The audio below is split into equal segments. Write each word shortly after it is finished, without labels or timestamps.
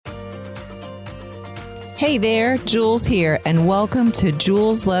Hey there, Jules here, and welcome to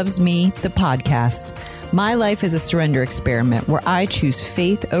Jules Loves Me, the podcast. My life is a surrender experiment where I choose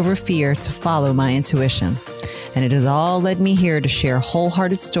faith over fear to follow my intuition. And it has all led me here to share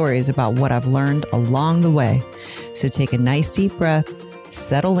wholehearted stories about what I've learned along the way. So take a nice deep breath,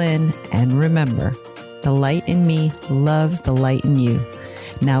 settle in, and remember, the light in me loves the light in you.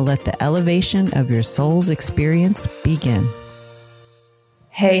 Now let the elevation of your soul's experience begin.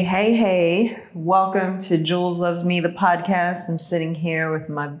 Hey. Welcome to Jules Loves Me, the podcast. I'm sitting here with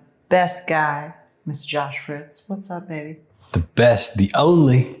my best guy, Mr. Josh Fritz. What's up, baby? The best, the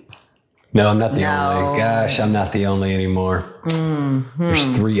only. No, I'm not the only. Gosh, I'm not the only anymore. Mm-hmm. There's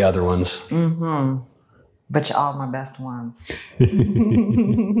three other ones. Mm-hmm. But you're all my best ones.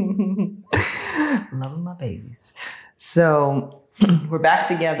 Loving my babies. So we're back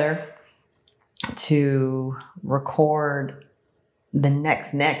together to record the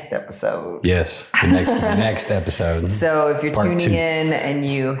next episode. Yes, the next episode. So if you're tuning in and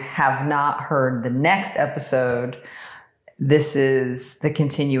you have not heard the next episode, this is the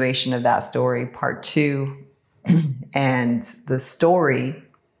continuation of that story, part 2. And the story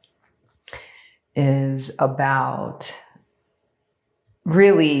is about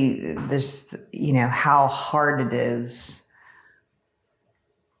really this, how hard it is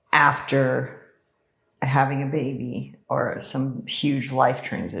after having a baby or some huge life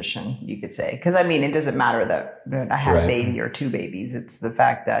transition, you could say. Because it doesn't matter that I had a baby or 2 babies. It's the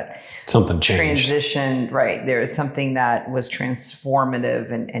fact that something changed. Transition, right? There is something that was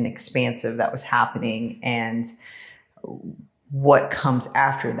transformative and expansive that was happening. And what comes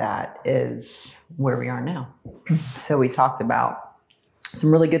after that is where we are now. So we talked about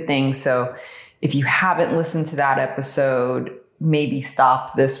some really good things. So if you haven't listened to that episode, maybe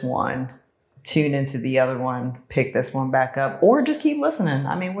stop this one, tune into the other one, pick this one back up, or just keep listening.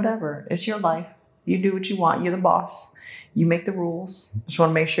 Whatever. It's your life. You do what you want. You're the boss. You make the rules. Just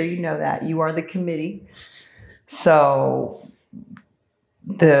want to make sure you know that. You are the committee. So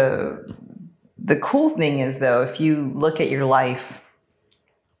the cool thing is, though, if you look at your life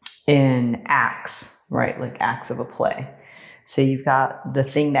in acts, right? Like acts of a play. So you've got the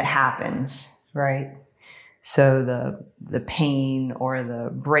thing that happens, right? So the pain or the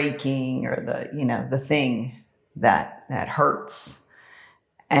breaking or the thing that hurts,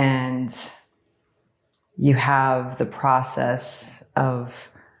 and you have the process of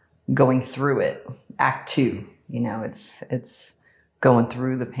going through it. Act 2, it's going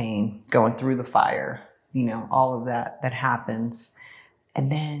through the pain, going through the fire, all of that happens.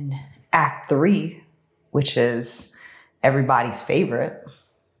 And then Act 3, which is everybody's favorite,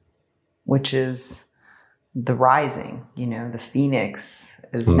 which is the rising. The phoenix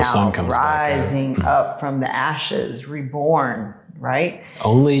is now rising up from the ashes, reborn, right?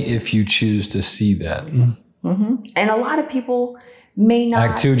 Only if you choose to see that. Mm-hmm. And a lot of people may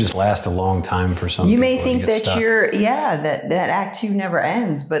not. Act 2 just lasts a long time for some people. You may think that that Act 2 never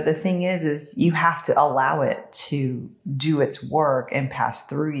ends. But the thing is you have to allow it to do its work and pass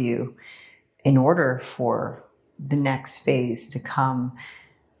through you in order for the next phase to come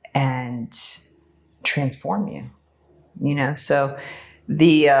and transform you, so and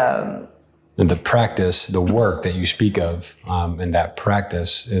the practice, the work that you speak of, and that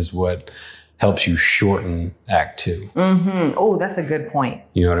practice is what helps you shorten Act 2. Mm-hmm. Oh, that's a good point.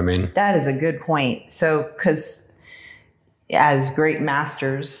 You know what I mean? That is a good point. So, because as great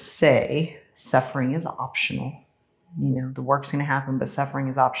masters say, suffering is optional. The work's going to happen, but suffering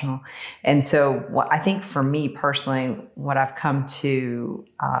is optional. And so what I think for me personally, what I've come to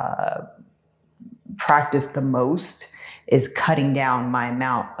practice the most is cutting down my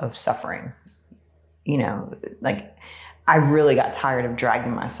amount of suffering. I really got tired of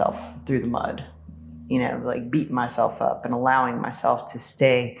dragging myself through the mud, beating myself up and allowing myself to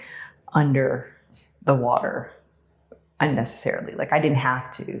stay under the water unnecessarily. I didn't have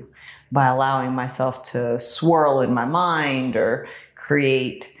to, by allowing myself to swirl in my mind or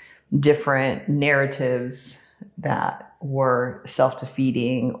create different narratives that were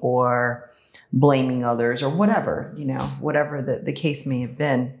self-defeating or blaming others or whatever, whatever the case may have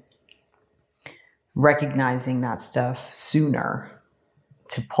been. Recognizing that stuff sooner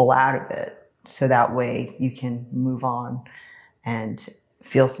to pull out of it, so that way you can move on and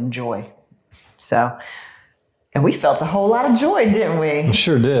feel some joy. So, and we felt a whole lot of joy, didn't we? We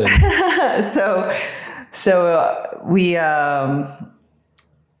sure did. So we got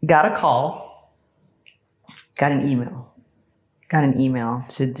a call, got an email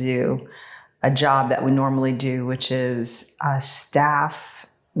to do a job that we normally do, which is a staff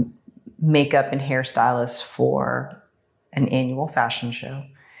makeup and hairstylist for an annual fashion show.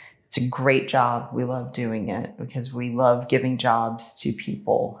 It's a great job. We love doing it because we love giving jobs to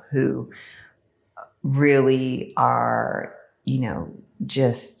people who really are,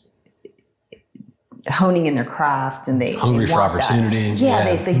 just honing in their craft, and they hungry for opportunity.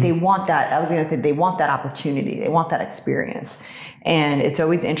 They want that. I was going to say they want that opportunity. They want that experience. And it's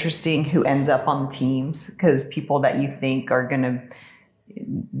always interesting who ends up on the teams, because people that you think are going to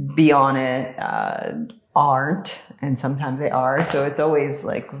be on it aren't, and sometimes they are. So it's always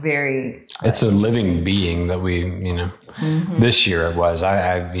like very. It's a living being that we, this year it was.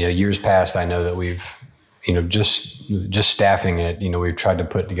 I years past, I know that we've. Just staffing it, we've tried to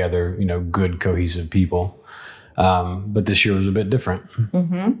put together, good cohesive people. But this year was a bit different.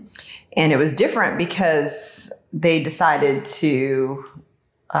 Mm-hmm. And it was different because they decided to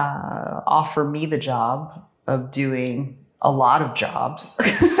offer me the job of doing a lot of jobs.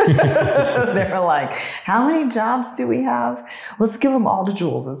 They were like, how many jobs do we have? Let's give them all to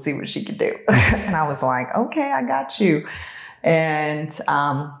Jules and see what she can do. And I was like, okay, I got you. And,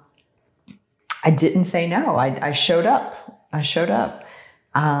 I didn't say no. I showed up.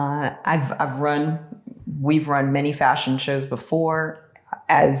 We've run many fashion shows before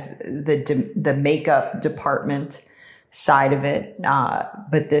as the makeup department side of it.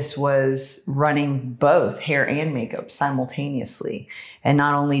 But this was running both hair and makeup simultaneously. And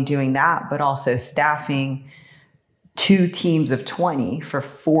not only doing that, but also staffing 2 teams of 20 for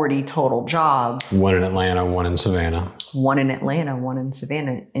 40 total jobs. One in Atlanta, one in Savannah. One in Atlanta, one in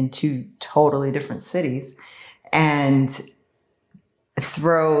Savannah, in 2 totally different cities. And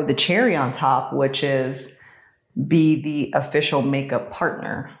throw the cherry on top, which is be the official makeup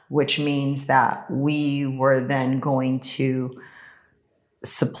partner, which means that we were then going to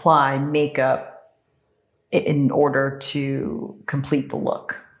supply makeup in order to complete the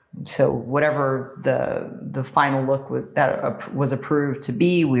look. So whatever the final look that was approved to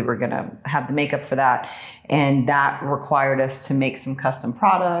be, we were going to have the makeup for that. And that required us to make some custom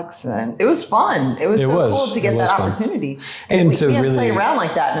products. And it was fun. It was cool to get that opportunity. And we to can't really play around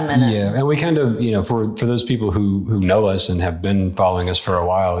like that in a minute. Yeah. And we kind of, for those people who know us and have been following us for a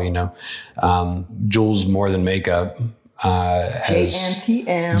while, Jules More Than Makeup,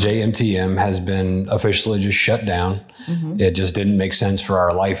 JMTM has been officially just shut down. Mm-hmm. It just didn't make sense for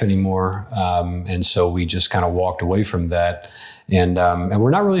our life anymore. And so we just kind of walked away from that. And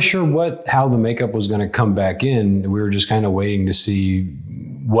we're not really sure how the makeup was going to come back in. We were just kind of waiting to see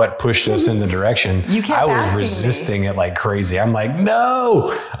what pushed us in the direction. I was resisting it like crazy. I'm like,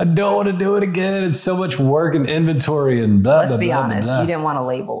 no, I don't want to do it again. It's so much work and inventory and blah, Let's be honest, you didn't want to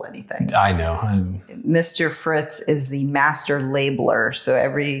label anything. I know. Mr. Fritz is the master labeler. So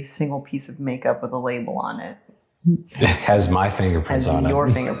every single piece of makeup with a label on it. It has my fingerprints on it. Has your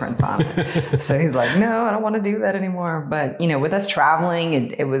fingerprints on it. So he's like, no, I don't want to do that anymore. But, with us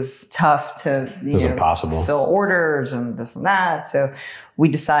traveling, it was tough to impossible. Fill orders and this and that. So we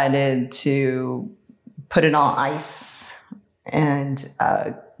decided to put it on ice and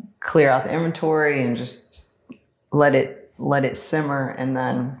clear out the inventory and just let it simmer. And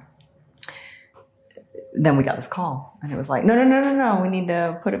then we got this call and it was like, no. We need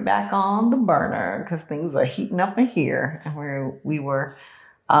to put it back on the burner because things are heating up in here. And we were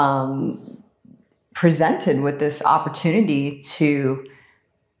presented with this opportunity to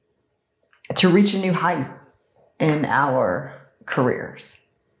reach a new height in our careers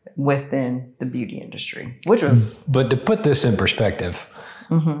within the beauty industry, which was. But to put this in perspective,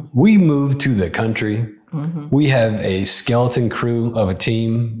 mm-hmm. We moved to the country. Mm-hmm. We have a skeleton crew of a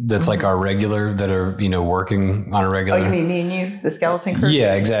team that's like our regular that are, working on a regular. Oh, you mean me and you, the skeleton crew?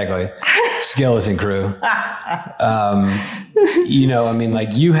 Yeah, exactly. Skeleton crew.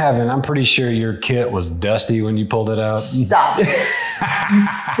 You haven't, I'm pretty sure your kit was dusty when you pulled it out. Stop it. You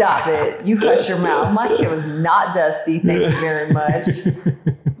stop it. You hush your mouth. My kit was not dusty. Thank you very much.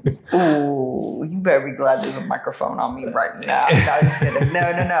 Ooh, you better be glad there's a microphone on me right now. No, just kidding.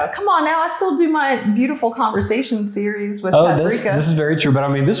 No. Come on now. I still do my beautiful conversation series with Paprika. This is very true.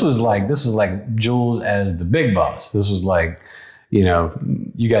 But this was like Jules as the big boss. This was like, you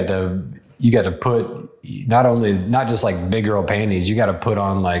got to put not just like big girl panties. You got to put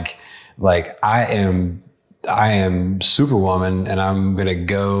on like I am Superwoman and I'm going to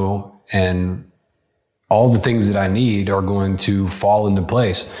go and all the things that I need are going to fall into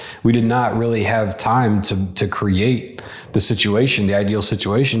place. We did not really have time to create the ideal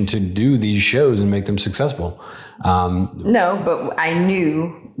situation to do these shows and make them successful. No, but I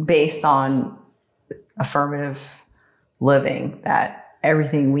knew based on affirmative living that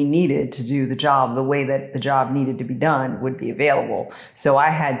everything we needed to do the job, the way that the job needed to be done would be available. So I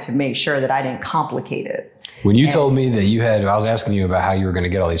had to make sure that I didn't complicate it. When you told me that I was asking you about how you were going to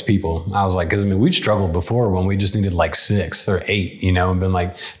get all these people. I was like, because we've struggled before when we just needed like 6 or 8, and been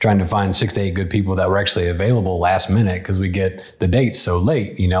like trying to find 6 to 8 good people that were actually available last minute because we get the dates so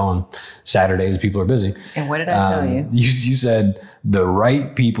late, on Saturdays, people are busy. And what did I tell you? You said the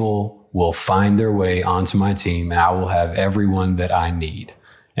right people will find their way onto my team and I will have everyone that I need.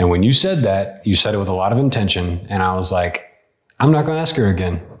 And when you said that, you said it with a lot of intention. And I was like, I'm not going to ask her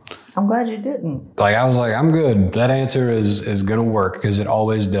again. I'm glad you didn't. Like, I was like, I'm good. That answer is going to work because it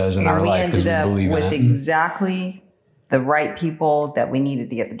always does in our life because we believe in it. With exactly the right people that we needed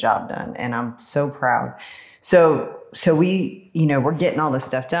to get the job done. And I'm so proud. So we, we're getting all this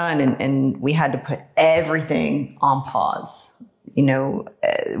stuff done and we had to put everything on pause.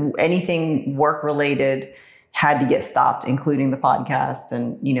 Anything work related had to get stopped, including the podcast.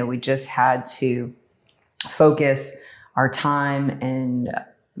 And, we just had to focus our time and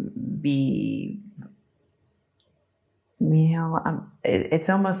be, it's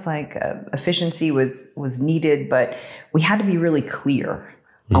almost like efficiency was needed, but we had to be really clear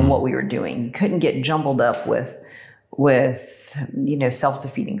on what we were doing. You couldn't get jumbled up with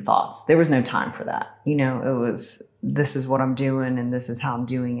self-defeating thoughts. There was no time for that. It was, this is what I'm doing and this is how I'm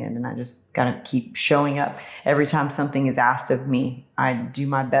doing it. And I just got to keep showing up. Every time something is asked of me, I do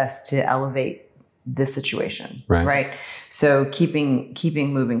my best to elevate this situation. Right. So keeping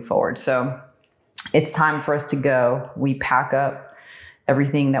moving forward. So it's time for us to go. We pack up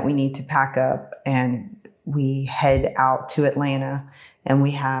everything that we need to pack up and we head out to Atlanta and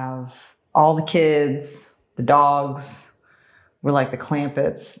we have all the kids, the dogs. We're like the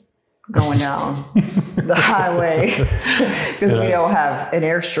Clampetts going down the highway because we don't have an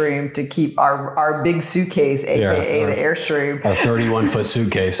Airstream to keep our big suitcase, aka the Airstream. A 31-foot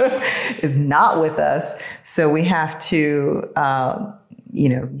suitcase is not with us. So we have to,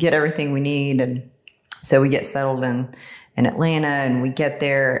 get everything we need. And so we get settled in Atlanta and we get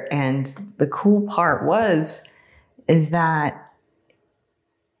there. And the cool part is that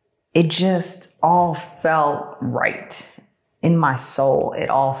it just all felt right. In my soul,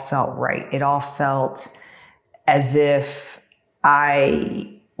 it all felt right. It all felt as if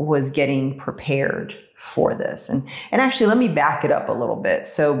I was getting prepared for this. And actually, let me back it up a little bit.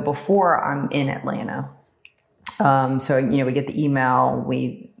 So before I'm in Atlanta, we get the email,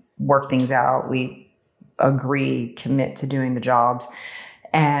 we work things out, we agree, commit to doing the jobs.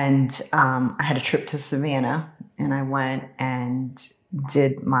 And I had a trip to Savannah and I went and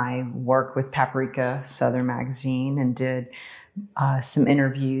did my work with Paprika Southern Magazine and did some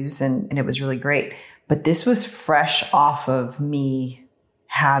interviews and it was really great. But this was fresh off of me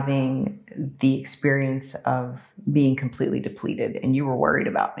having the experience of being completely depleted and you were worried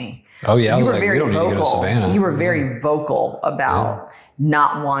about me. Oh yeah, I was like, we don't need to go to Savannah. You were very vocal about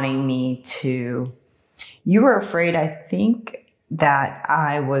not wanting me to, you were afraid, I think, that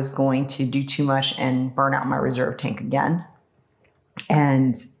I was going to do too much and burn out my reserve tank again.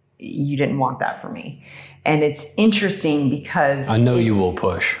 And you didn't want that for me. And it's interesting because I know you will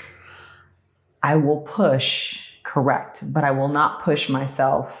push. I will push, correct, but I will not push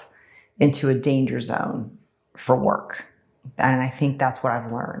myself into a danger zone for work. And I think that's what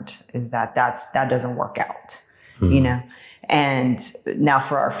I've learned is that doesn't work out, And now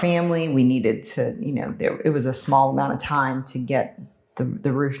for our family, we needed to, it was a small amount of time to get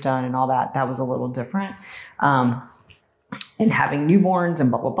the roof done and all that. That was a little different. And having newborns and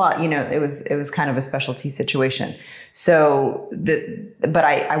blah, blah, blah, it was kind of a specialty situation. So but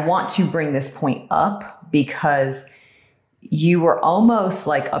I want to bring this point up because you were almost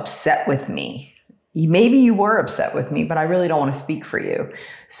like upset with me. Maybe you were upset with me, but I really don't want to speak for you.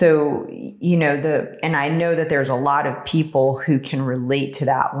 So, and I know that there's a lot of people who can relate to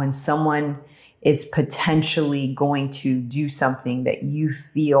that when someone is potentially going to do something that you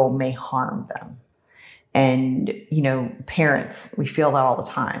feel may harm them. And, parents, we feel that all the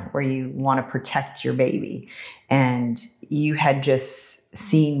time where you want to protect your baby. And you had just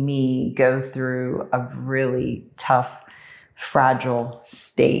seen me go through a really tough, fragile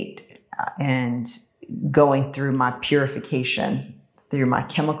state and going through my purification, through my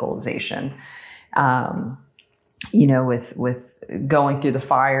chemicalization, with going through the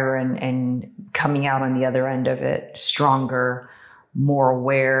fire and coming out on the other end of it stronger, more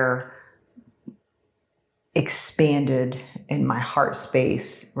aware, expanded in my heart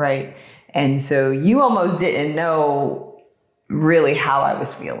space, right? And so you almost didn't know really how I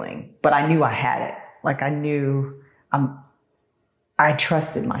was feeling, but I knew I had it. Like I knew I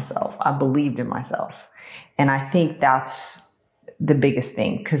trusted myself. I believed in myself. And I think that's the biggest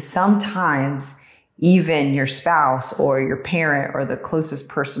thing because sometimes even your spouse or your parent or the closest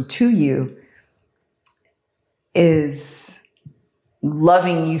person to you is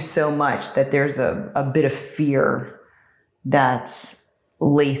loving you so much that there's a bit of fear that's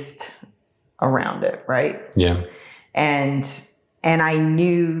laced around it, right? Yeah. And I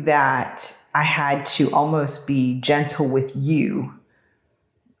knew that I had to almost be gentle with you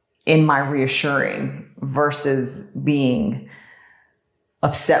in my reassuring versus being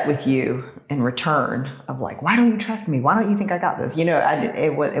upset with you in return of like, why don't you trust me? Why don't you think I got this?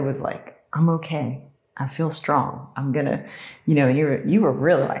 It was like, I'm okay. I feel strong. I'm gonna, and you were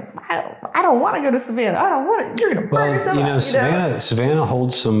really like, I don't want to go to Savannah. I don't want to. You're gonna burn yourself out. Savannah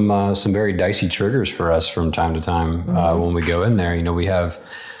holds some very dicey triggers for us from time to time when we go in there. We have.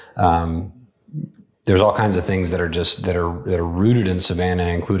 There's all kinds of things that are rooted in Savannah,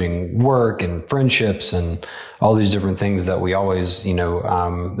 including work and friendships and all these different things that we always,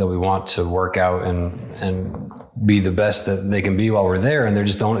 that we want to work out and be the best that they can be while we're there. And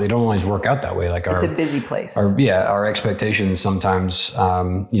they don't always work out that way. Like it's a busy place. Our expectations sometimes,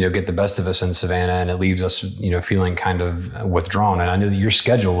 get the best of us in Savannah, and it leaves us, feeling kind of withdrawn. And I knew that your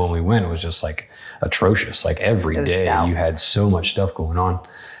schedule when we went was just like atrocious. Like every day you had so much stuff going on.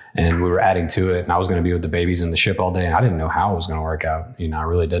 And we were adding to it, and I was going to be with the babies in the ship all day, and I didn't know how it was going to work out. I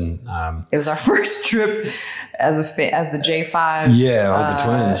really didn't. It was our first trip as the J5. Yeah, with the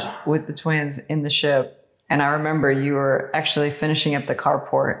twins. With the twins in the ship. And I remember you were actually finishing up the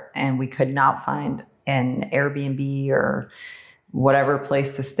carport, and we could not find an Airbnb or whatever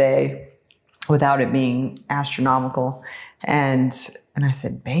place to stay without it being astronomical. And I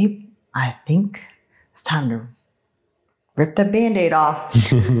said, babe, I think it's time to rip the Band-Aid off.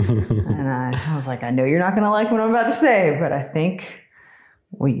 And I was like, I know you're not going to like what I'm about to say, but I think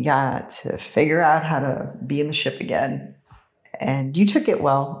we got to figure out how to be in the ship again. And you took it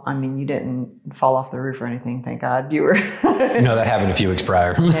well. I mean, you didn't fall off the roof or anything, thank God. You were... that happened a few weeks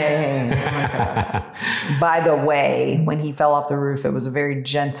prior. Hey, by the way, when he fell off the roof, it was a very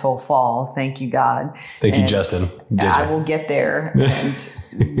gentle fall. Thank you, God. Thank you, Justin. I will get there and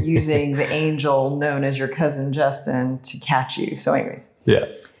using the angel known as your cousin Justin to catch you. So anyways. Yeah.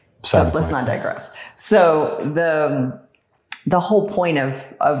 But let's not digress. So the whole point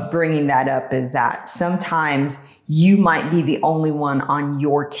of bringing that up is that sometimes you might be the only one on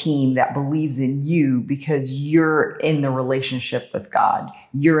your team that believes in you because you're in the relationship with God.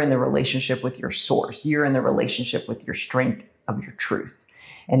 You're in the relationship with your source. You're in the relationship with your strength of your truth.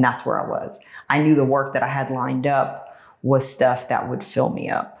 And that's where I was. I knew the work that I had lined up was stuff that would fill me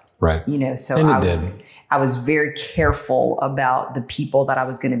up. Right. So I was very careful about the people that I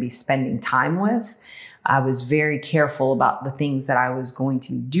was going to be spending time with. I was very careful about the things that I was going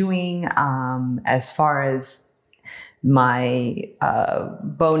to be doing as far as my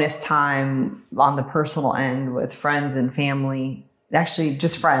bonus time on the personal end with friends and family, actually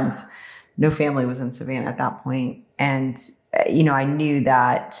just friends. No family was in Savannah at that point. And, I knew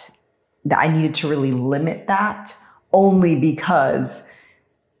that I needed to really limit that only because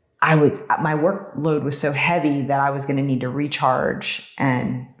my workload was so heavy that I was going to need to recharge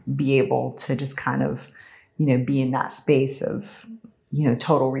and be able to just kind of, be in that space of,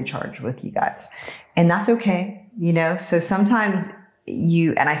 total recharge with you guys. And that's okay. So sometimes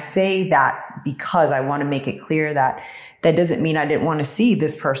and I say that because I want to make it clear that doesn't mean I didn't want to see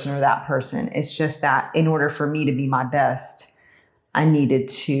this person or that person. It's just that in order for me to be my best, I needed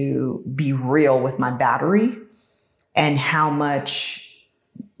to be real with my battery and how much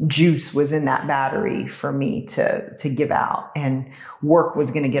juice was in that battery for me to give out. And work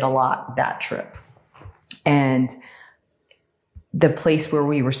was going to get a lot that trip. And the place where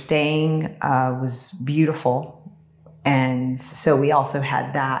we were staying was beautiful. And so we also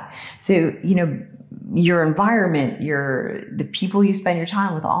had that. So, your environment, the people you spend your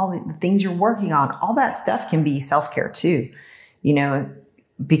time with, all the things you're working on, all that stuff can be self-care too,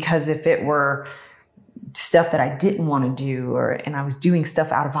 because if it were stuff that I didn't want to do, and I was doing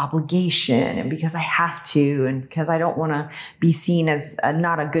stuff out of obligation and because I have to, and because I don't want to be seen as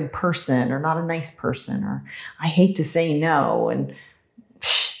not a good person or not a nice person, or I hate to say no, and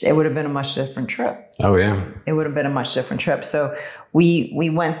it would have been a much different trip. Oh yeah. It would have been a much different trip. So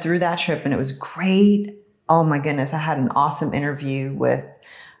we went through that trip and it was great. Oh my goodness. I had an awesome interview with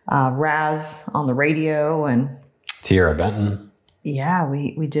Raz on the radio and Tierra Benton. Yeah,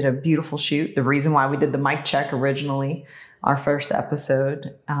 we did a beautiful shoot. The reason why we did the mic check originally, our first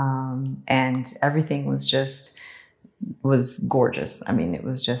episode, and everything was gorgeous. I mean, it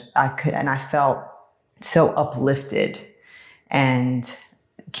was just, I felt so uplifted and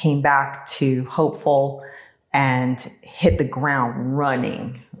came back to hopeful and hit the ground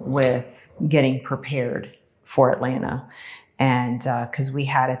running with getting prepared for Atlanta. And because we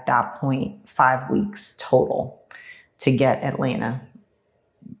had at that point 5 weeks total. to get Atlanta,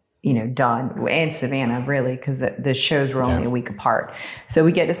 done, and Savannah, really, because the shows were only a week apart. So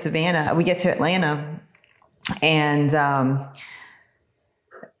we get to Atlanta, and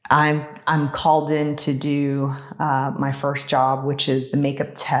I'm called in to do my first job, which is the makeup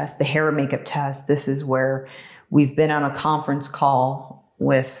test, the hair and makeup test. This is where we've been on a conference call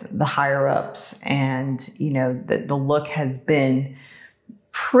with the higher ups, and the look has been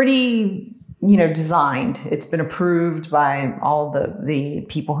pretty designed. It's been approved by all the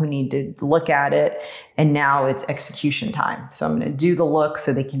people who need to look at it. And now it's execution time. So I'm going to do the look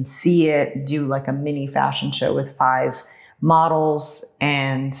so they can see it, do like a mini fashion show with 5 models,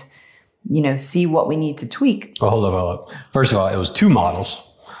 and, see what we need to tweak. Well, hold up. First of all, it was 2 models.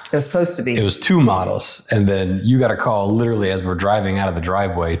 It was supposed to be. It was 2 models. And then you got a call literally as we're driving out of the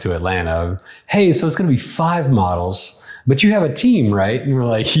driveway to Atlanta. Hey, so it's going to be 5 models. But you have a team, right? And we're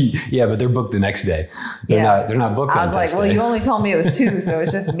like, yeah, but they're booked the next day. They're not booked on test day. I was like, well, you only told me it was 2, so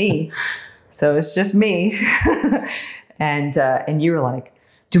it's just me. And you were like,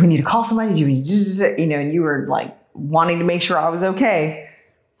 do we need to call somebody? Do we need to, and you were like wanting to make sure I was okay.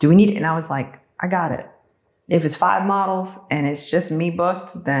 Do we need it? And I was like, I got it. If it's 5 models and it's just me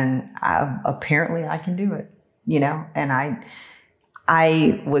booked, then apparently I can do it, And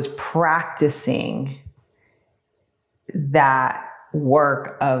I was practicing that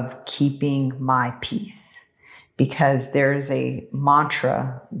work of keeping my peace, because there's a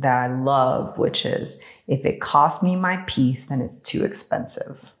mantra that I love, which is, if it costs me my peace, then it's too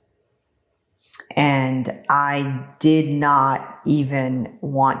expensive. And I did not even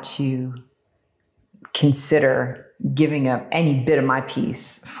want to consider giving up any bit of my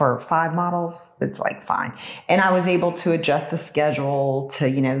peace for 5 models. It's like, fine. And I was able to adjust the schedule to,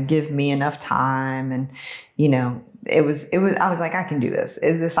 give me enough time. And, I was like, I can do this.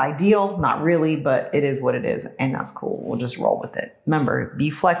 Is this ideal? Not really, but it is what it is. And that's cool. We'll just roll with it. Remember, be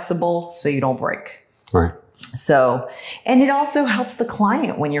flexible so you don't break. Right. So, and it also helps the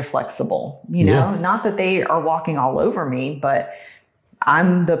client when you're flexible, not that they are walking all over me, but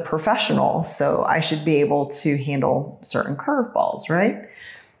I'm the professional, so I should be able to handle certain curveballs, right?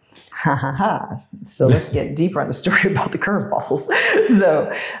 So let's get deeper on the story about the curveballs.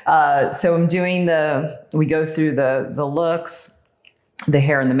 So I'm doing we go through the looks, the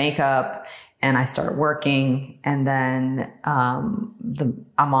hair and the makeup, and I start working, and then I'm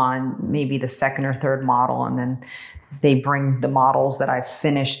on maybe the 2nd or 3rd model, and then they bring the models that I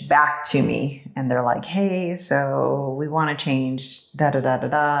finished back to me, and they're like, hey, so we want to change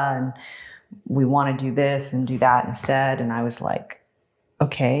da-da-da-da-da, and we want to do this and do that instead. And I was like,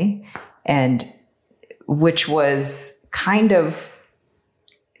 okay. And which was kind of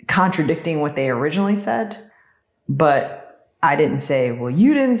contradicting what they originally said, but I didn't say, well,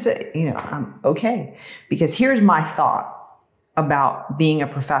 you didn't say, I'm okay. Because here's my thought about being a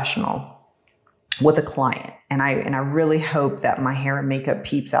professional with a client. And I really hope that my hair and makeup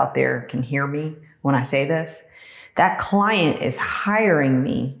peeps out there can hear me when I say this. That client is hiring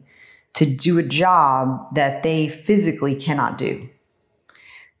me to do a job that they physically cannot do.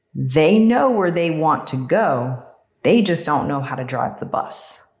 They know where they want to go. They just don't know how to drive the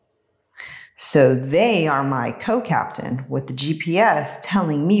bus. So they are my co-captain with the GPS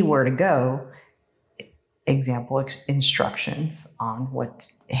telling me where to go. Example instructions on what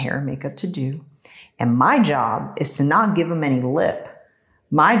hair and makeup to do. And my job is to not give them any lip.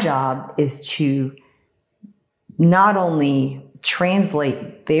 My job is to not only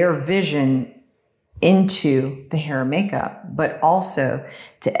translate their vision into the hair and makeup, but also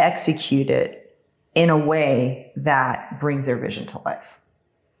to execute it in a way that brings their vision to life.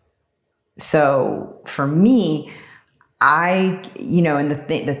 So for me, and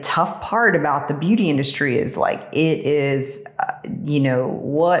the tough part about the beauty industry is like, it is,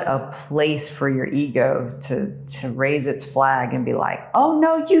 what a place for your ego to raise its flag and be like, oh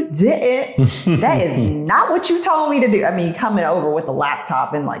no, you didn't. That is not what you told me to do. I mean, coming over with the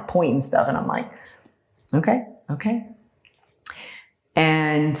laptop and like pointing stuff. And I'm like, okay.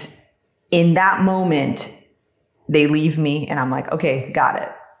 And in that moment, they leave me and I'm like, okay, got it.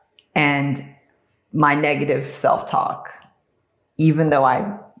 And my negative self-talk, even though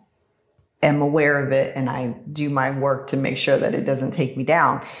I am aware of it and I do my work to make sure that it doesn't take me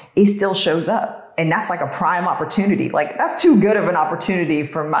down, it still shows up. And that's like a prime opportunity. Like, that's too good of an opportunity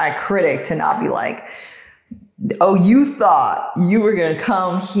for my critic to not be like, oh, you thought you were going to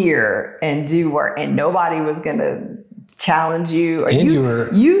come here and do work and nobody was going to challenge you. Or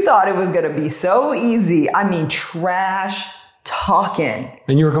you thought it was going to be so easy. I mean, trash talking.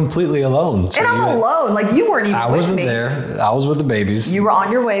 And you were completely alone. So And I'm alone. Like, you weren't even I with wasn't me. there. I was with the babies. You were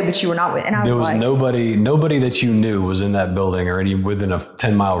on your way, but you were not with. And I There was like, nobody that you knew was in that building or any within a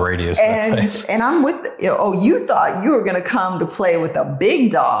 10-mile radius of that place. and I'm with. You thought you were going to come to play with the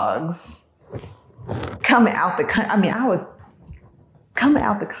big dogs. Coming out the country. I mean, I was coming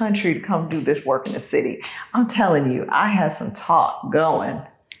out the country to come do this work in the city. I'm telling you, I had some talk going.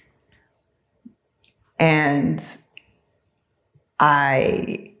 And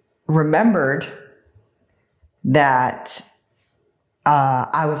I remembered that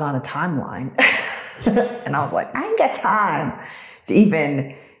I was on a timeline. And I was like, I ain't got time to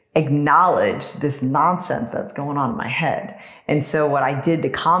even acknowledge this nonsense that's going on in my head. And so what I did to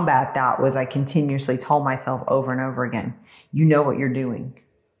combat that was I continuously told myself over and over again, you know what you're doing.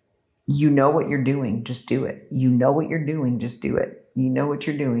 You know what you're doing, just do it. You know what you're doing, just do it. You know what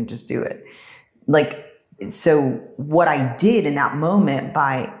you're doing, just do it. Like, so what I did in that moment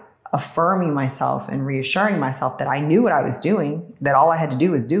by affirming myself and reassuring myself that I knew what I was doing, that all I had to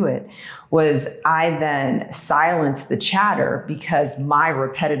do was do it, was I then silenced the chatter because my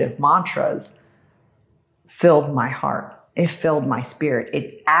repetitive mantras filled my heart. It filled my spirit.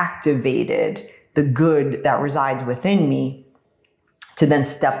 It activated the good that resides within me to then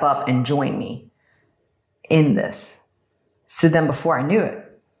step up and join me in this. So then before I knew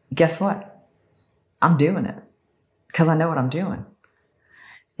it, guess what? I'm doing it because I know what I'm doing.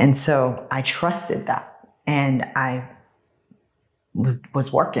 And so I trusted that, and I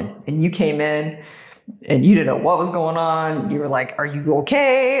was working. And you came in and you didn't know what was going on. You were like, are you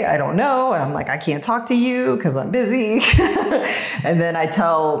okay? I don't know. And I'm like, I can't talk to you because I'm busy. And then I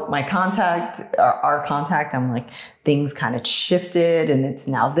tell my contact, our contact, I'm like, things kind of shifted and it's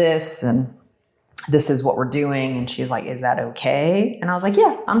now this, and this is what we're doing. And she's like, is that okay? And I was like,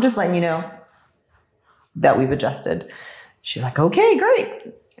 yeah, I'm just letting you know that we've adjusted. She's like, okay,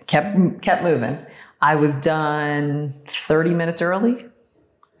 great. Kept moving. I was done 30 minutes early,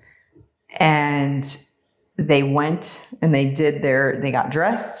 and they went and they got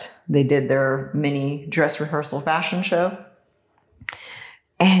dressed. They did their mini dress rehearsal fashion show,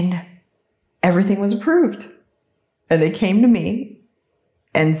 and everything was approved. And they came to me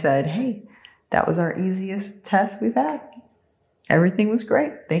and said, hey, that was our easiest test we've had. Everything was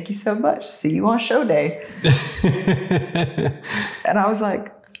great. Thank you so much. See you on show day. And I was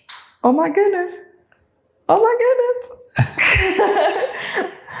like, oh my goodness. Oh my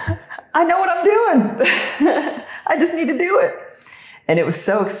goodness. I know what I'm doing. I just need to do it. And it was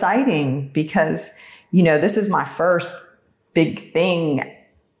so exciting because, this is my first big thing,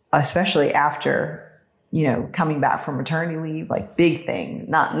 especially after, coming back from maternity leave, like big thing,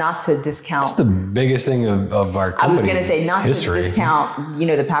 not to discount. It's the biggest thing of our company's I was going to say, not history. To discount,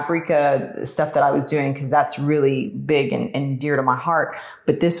 the paprika stuff that I was doing, because that's really big and dear to my heart.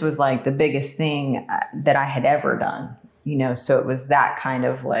 But this was like the biggest thing that I had ever done, so it was that kind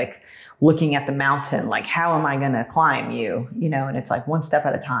of like looking at the mountain, like, how am I going to climb you? And it's like one step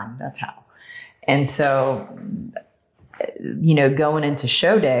at a time. That's how. And so, going into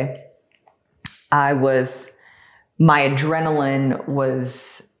show day, my adrenaline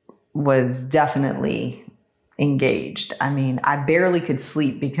was definitely engaged. I mean, I barely could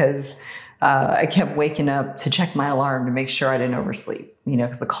sleep because I kept waking up to check my alarm to make sure I didn't oversleep,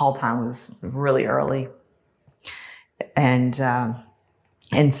 because the call time was really early. And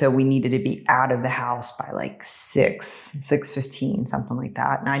so we needed to be out of the house by like 6:15, something like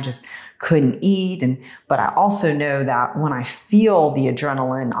that. And I just couldn't eat. But I also know that when I feel the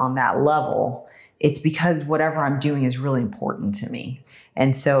adrenaline on that level, it's because whatever I'm doing is really important to me.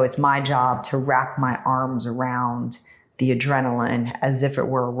 And so it's my job to wrap my arms around the adrenaline as if it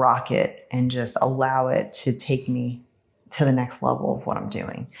were a rocket and just allow it to take me to the next level of what I'm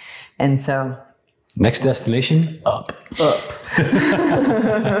doing. And so next destination, up.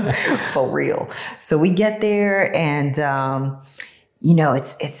 For real. So we get there, and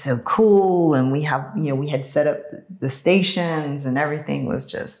it's so cool. And we had set up the stations, and everything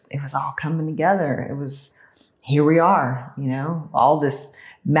was it was all coming together. It was, here we are, all this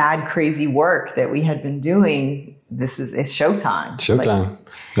mad, crazy work that we had been doing. It's showtime. Showtime.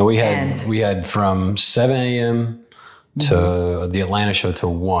 No, we had from 7 a.m. to the Atlanta show to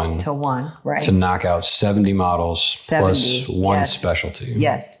 1. To 1, right. To knock out 70 models plus one specialty.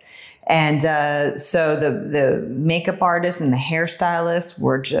 Yes. And so the makeup artists and the hairstylists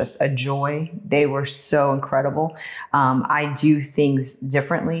were just a joy. They were so incredible. I do things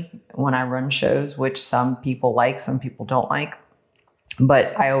differently when I run shows, which some people like, some people don't like.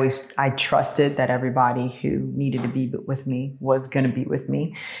 But I trusted that everybody who needed to be with me was going to be with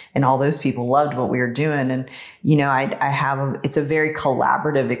me. And all those people loved what we were doing. And, it's a very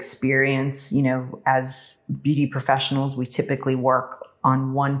collaborative experience. As beauty professionals, we typically work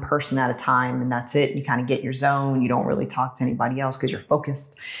on one person at a time, and that's it. You kind of get your zone. You don't really talk to anybody else because you're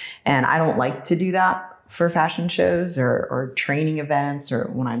focused. And I don't like to do that for fashion shows or training events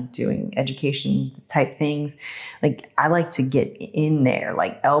or when I'm doing education type things. Like, I like to get in there,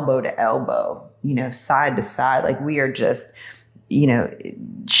 like elbow to elbow, side to side. Like, we are just,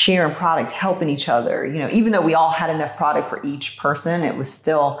 sharing products, helping each other. Even though we all had enough product for each person, it was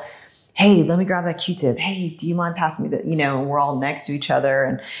still, hey, let me grab that Q-tip. Hey, do you mind passing me that? We're all next to each other,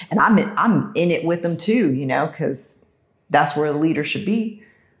 and I'm in it with them too, because that's where the leader should be.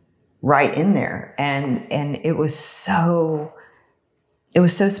 Right in there. And it was so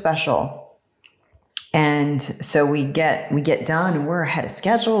special. And so we get done and we're ahead of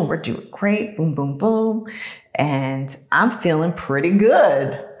schedule and we're doing great. Boom, boom, boom. And I'm feeling pretty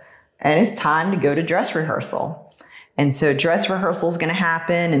good. And it's time to go to dress rehearsal. And so dress rehearsal is going to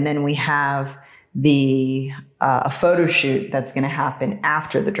happen. And then we have a photo shoot that's going to happen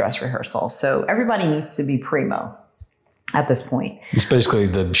after the dress rehearsal. So everybody needs to be primo at this point. It's basically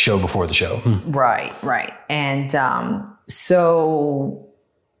the show before the show. Right. And so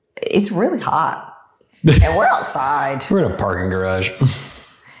it's really hot. And we're outside. We're in a parking garage.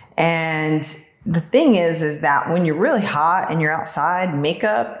 And the thing is that when you're really hot and you're outside,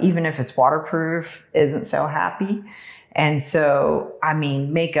 makeup, even if it's waterproof, isn't so happy. And so,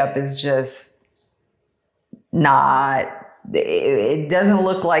 makeup is just not, it doesn't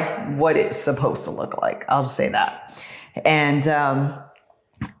look like what it's supposed to look like. I'll just say that. And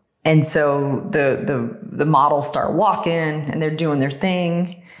so the models start walking and they're doing their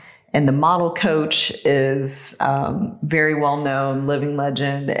thing. And the model coach is very well known, living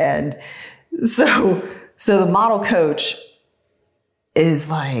legend. And so the model coach is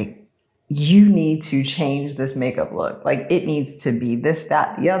like, you need to change this makeup look. Like, it needs to be this,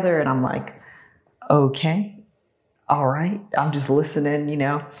 that, the other. And I'm like, okay, all right. I'm just listening,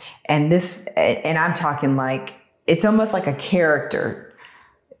 and I'm talking like, it's almost like a character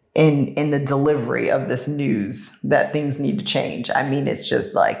in the delivery of this news that things need to change. It's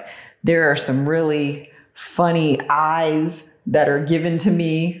just like, there are some really funny eyes that are given to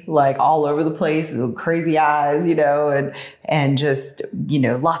me, like all over the place, crazy eyes, and just,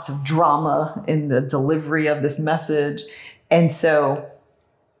 lots of drama in the delivery of this message. And so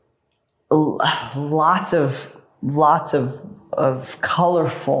lots of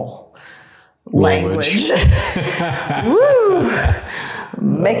colorful language. Woo!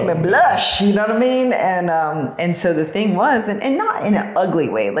 Make me blush, you know what I mean? And so the thing was, and not in an ugly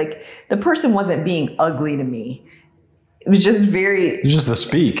way, like, the person wasn't being ugly to me. It was just It was just the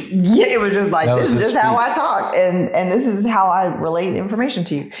speak. Yeah, it was just like, this is just how I talk, and this is how I relate information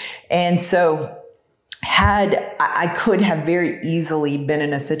to you. And so I could have very easily been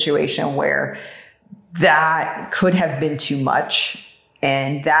in a situation where that could have been too much.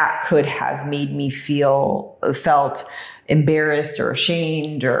 And that could have made me felt embarrassed or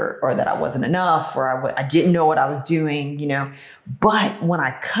ashamed or that I wasn't enough, or I didn't know what I was doing, But when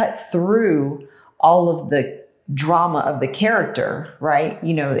I cut through all of the drama of the character, right?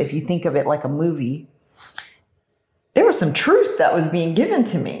 If you think of it like a movie, there was some truth that was being given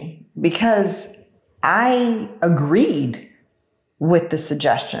to me because I agreed with the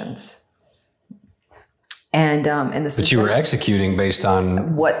suggestions. But you were executing based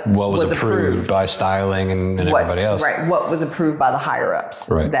on what was approved by styling and everybody else. Right. What was approved by the higher ups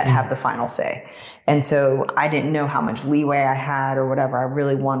that have the final say. And so I didn't know how much leeway I had or whatever. I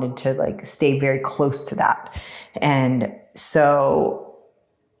really wanted to stay very close to that. And so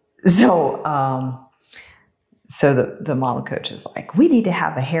the model coach is like, we need to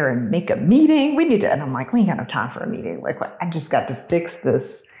have a hair and makeup meeting. And I'm like, we ain't got no time for a meeting. Like, I just got to fix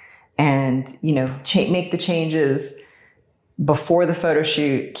this. And, make the changes before the photo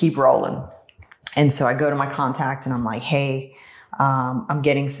shoot, keep rolling. And so I go to my contact and I'm like, hey, I'm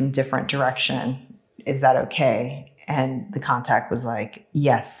getting some different direction. Is that okay? And the contact was like,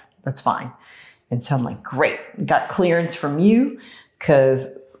 yes, that's fine. And so I'm like, great, got clearance from you.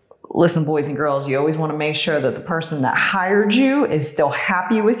 Because listen, boys and girls, you always want to make sure that the person that hired you is still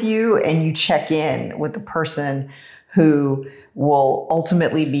happy with you, and you check in with the person who will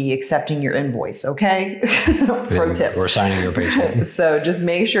ultimately be accepting your invoice, okay? Pro tip. Or signing your paycheck. So just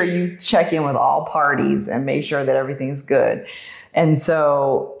make sure you check in with all parties and make sure that everything's good. And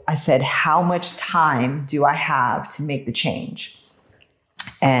so I said, how much time do I have to make the change?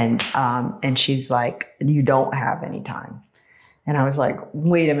 And she's like, you don't have any time. And I was like,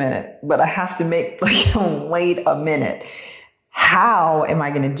 wait a minute, but I have to wait a minute. How am I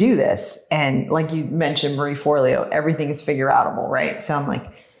going to do this? And like you mentioned, Marie Forleo, everything is figure outable, right? So I'm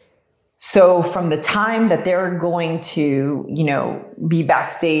like, so from the time that they're going to, be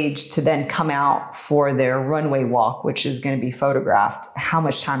backstage to then come out for their runway walk, which is going to be photographed, how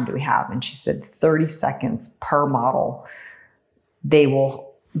much time do we have? And she said 30 seconds per model they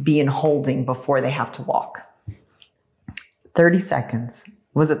will be in holding before they have to walk. 30 seconds.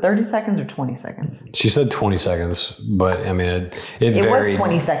 Was it 30 seconds or 20 seconds? She said 20 seconds, but I mean, it varied. It was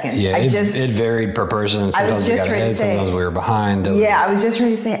 20 seconds. Yeah, it varied per person. Sometimes we got ahead, sometimes we were behind. I was just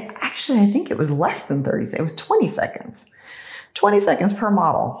ready to say, actually, I think it was less than 30 seconds. It was 20 seconds. 20 seconds per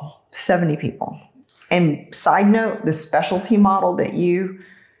model, 70 people. And side note, the specialty model that you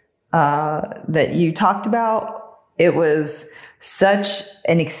talked about, it was such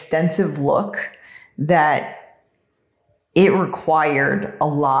an extensive look that it required a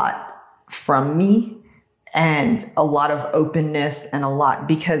lot from me and a lot of openness and a lot,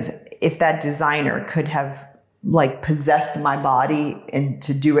 because if that designer could have possessed my body and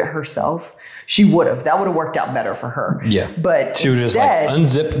to do it herself, she would have. That would have worked out better for her. Yeah. But she would have just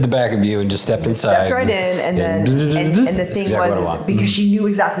unzipped the back of you and just stepped inside. Stepped right in. And the thing was, because she knew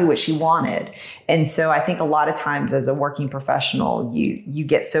exactly what she wanted. And so I think a lot of times as a working professional, you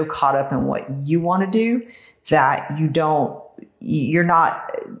get so caught up in what you want to do that you're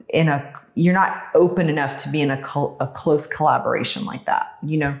not open enough to be in a close collaboration like that,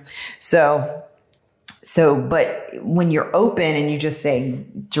 So, but when you're open and you just say,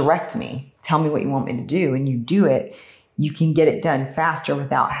 direct me, tell me what you want me to do, and you do it, you can get it done faster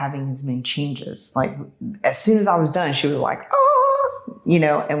without having as many changes. Like as soon as I was done, she was like, oh,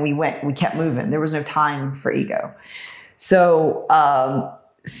 and we kept moving. There was no time for ego. So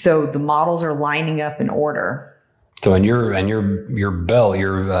the models are lining up in order. So, and your belt,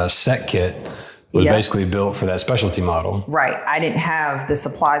 your set kit was basically built for that specialty model. Right. I didn't have the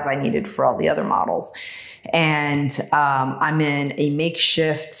supplies I needed for all the other models. And I'm in a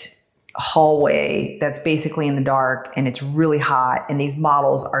makeshift hallway that's basically in the dark, and it's really hot. And these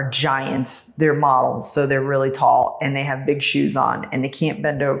models are giants. They're models, so they're really tall, and they have big shoes on, and they can't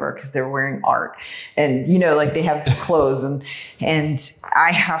bend over because they're wearing art. And they have clothes, and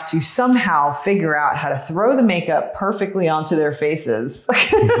I have to somehow figure out how to throw the makeup perfectly onto their faces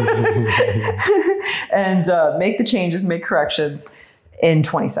and make the changes, make corrections in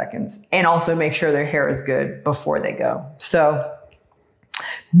 20 seconds, and also make sure their hair is good before they go. So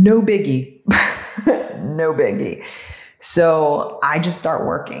no biggie, no biggie. So I just start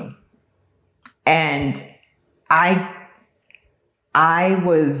working, and I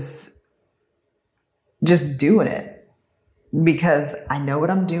was just doing it because I know what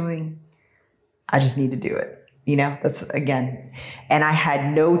I'm doing. I just need to do it. That's again, and I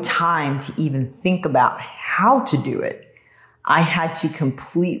had no time to even think about how to do it. I had to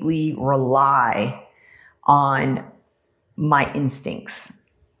completely rely on my instincts.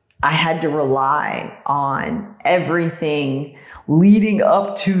 I had to rely on everything leading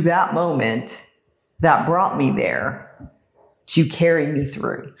up to that moment that brought me there to carry me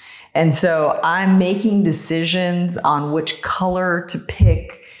through. And so I'm making decisions on which color to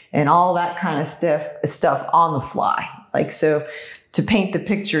pick and all that kind of stuff on the fly. So to paint the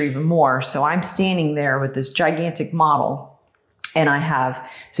picture even more. So I'm standing there with this gigantic model. And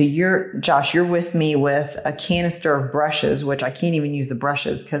Josh, you're with me with a canister of brushes, which I can't even use the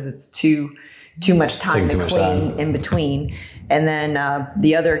brushes because it's too much time to clean in between. And then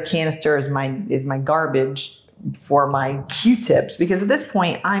the other canister is my garbage for my Q-tips, because at this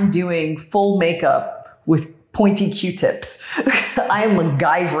point I'm doing full makeup with pointy Q-tips. I am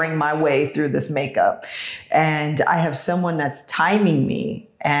MacGyvering my way through this makeup, and I have someone that's timing me.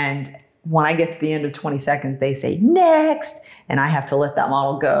 And when I get to the end of 20 seconds, they say next. And I have to let that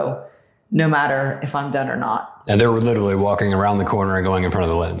model go no matter if I'm done or not. And they were literally walking around the corner and going in front of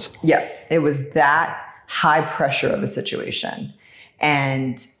the lens. Yeah, it was that high pressure of a situation.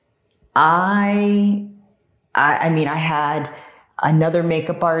 And I had another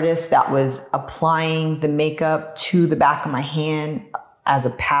makeup artist that was applying the makeup to the back of my hand as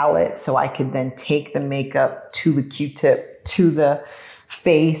a palette, so I could then take the makeup to the Q-tip, to the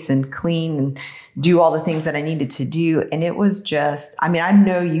face, and clean and do all the things that I needed to do. And it was just, I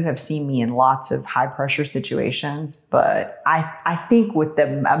know you have seen me in lots of high pressure situations, but I think with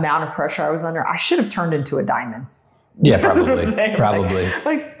the amount of pressure I was under, I should have turned into a diamond. Yeah, probably. Probably.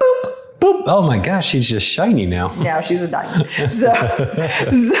 Like boop, boop. Oh my gosh, she's just shiny now. Now she's a diamond. So,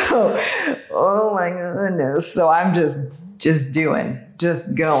 oh my goodness. So I'm just doing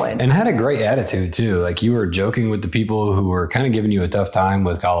just going. And had a great attitude too. Like you were joking with the people who were kind of giving you a tough time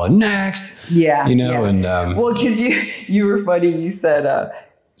with calling next. Yeah. And well, because you were funny. You said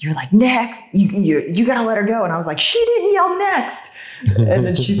you're like, next. You gotta let her go. And I was like, she didn't yell next. And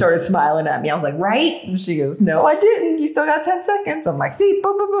then she started smiling at me. I was like, right? And she goes, no, I didn't. You still got 10 seconds. I'm like, see,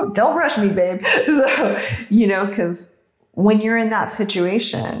 boom, boom, boom. Don't rush me, babe. So, because when you're in that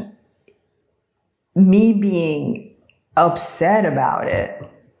situation, me being upset about it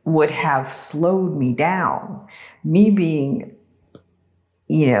would have slowed me down. Me being,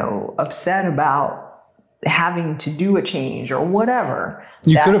 upset about having to do a change or whatever.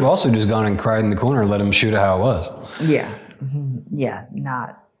 You could have also just gone and cried in the corner and let him shoot it how it was. Yeah. Mm-hmm. Yeah.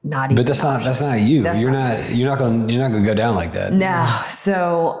 Not even. But that's not you. You're not going to go down like that. No.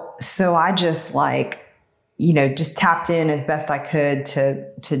 So I just just tapped in as best I could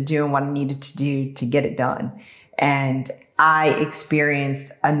to doing what I needed to do to get it done. And I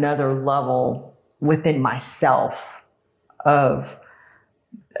experienced another level within myself of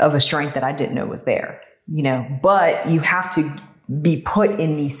a strength that I didn't know was there, but you have to be put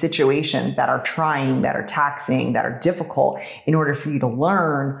in these situations that are trying, that are taxing, that are difficult in order for you to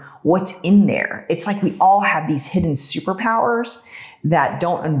learn what's in there. It's like we all have these hidden superpowers that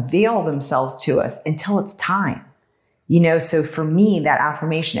don't unveil themselves to us until it's time. So for me, that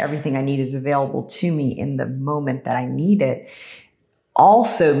affirmation, everything I need is available to me in the moment that I need it,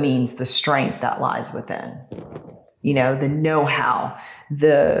 also means the strength that lies within, the know-how,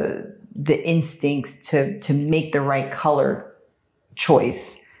 the instincts to make the right color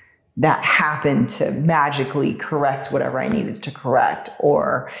choice that happened to magically correct whatever I needed to correct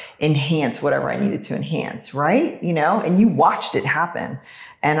or enhance whatever I needed to enhance, right? And you watched it happen.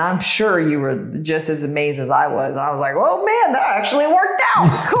 And I'm sure you were just as amazed as I was. I was like, oh man, that actually worked out.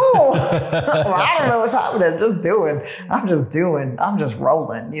 Cool. Well, I don't know what's happening. I'm just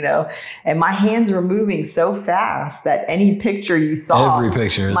rolling, And my hands were moving so fast that any picture you saw, every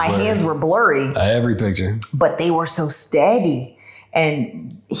picture, my hands were blurry. Every picture. But they were so steady.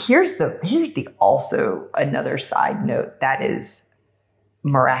 And here's the also another side note that is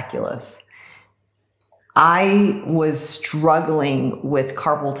miraculous. I was struggling with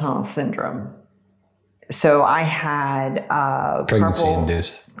carpal tunnel syndrome. So I had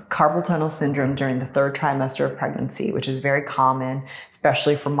pregnancy-induced carpal tunnel syndrome during the 3rd trimester of pregnancy, which is very common,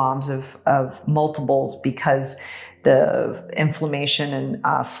 especially for moms of multiples, because the inflammation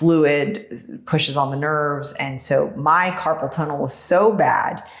and fluid pushes on the nerves. And so my carpal tunnel was so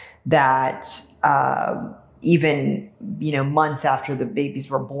bad that even, months after the babies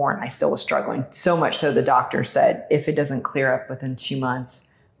were born, I still was struggling. So much so the doctor said, if it doesn't clear up within 2 months,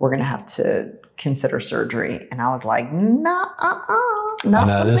 we're going to have to consider surgery. And I was like, not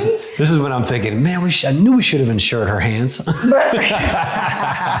this is when I'm thinking, man, I knew we should have insured her hands.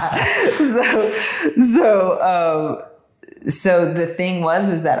 So the thing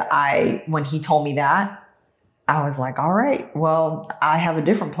was that when he told me that, I was like, all right, well, I have a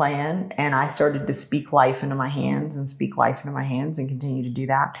different plan. And I started to speak life into my hands and continue to do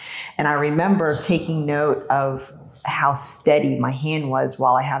that. And I remember taking note of how steady my hand was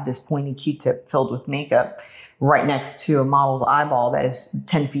while I have this pointy Q-tip filled with makeup right next to a model's eyeball that is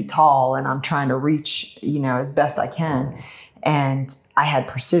 10 feet tall. And I'm trying to reach, as best I can. And I had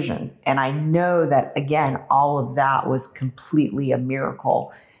precision. And I know that, again, all of that was completely a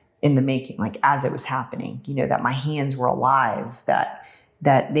miracle in the making, like as it was happening, that my hands were alive, that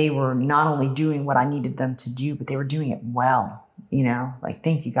they were not only doing what I needed them to do, but they were doing it well,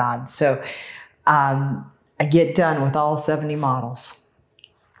 thank you, God. So I get done with all 70 models.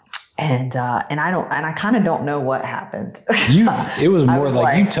 And I kind of don't know what happened. It was more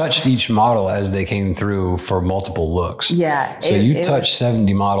like you touched each model as they came through for multiple looks. Yeah. So you touched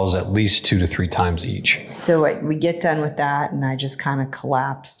 70 models at least 2 to 3 times each. So we get done with that, and I just kind of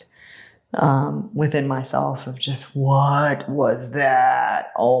collapsed within myself of just, what was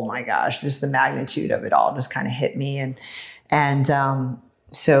that? Oh my gosh, just the magnitude of it all just kind of hit me. And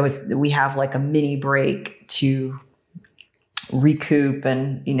so we have like a mini break to recoup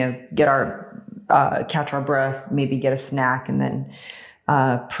and, get our, catch our breath, maybe get a snack, and then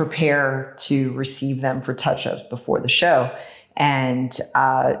prepare to receive them for touch-ups before the show. And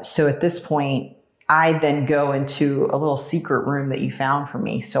so at this point, I then go into a little secret room that you found for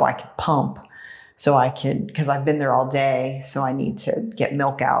me so I could pump, because I've been there all day, so I need to get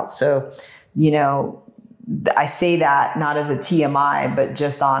milk out. So, I say that not as a TMI, but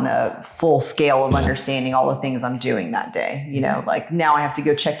just on a full scale of understanding all the things I'm doing that day. Like now I have to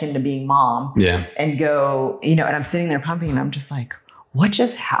go check into being mom and go, and I'm sitting there pumping and I'm just like, what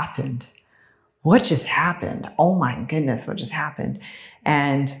just happened? what just happened? Oh my goodness, what just happened?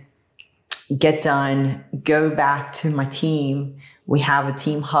 And get done, go back to my team. We have a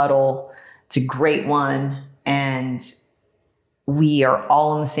team huddle. It's a great one. And we are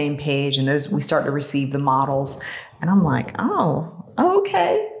all on the same page. And we start to receive the models. And I'm like, oh,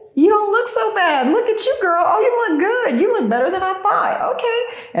 okay. You don't look so bad. Look at you, girl. Oh, you look good. You look better than I thought.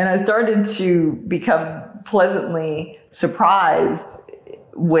 Okay. And I started to become pleasantly surprised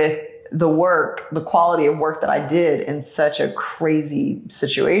with the work, the quality of work that I did in such a crazy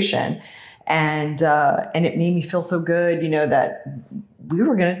situation. And it made me feel so good, that we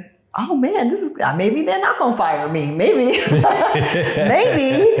were going to, oh man, this is, maybe they're not going to fire me. Maybe,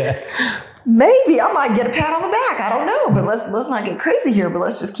 maybe I might get a pat on the back. I don't know, but let's not get crazy here, but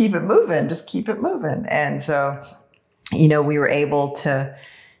let's just keep it moving. Just keep it moving. And so, we were able to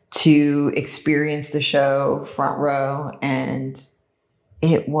experience the show front row, and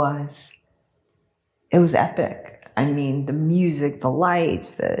it was epic. I mean, the music, the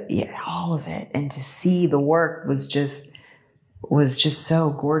lights, all of it. And to see the work was just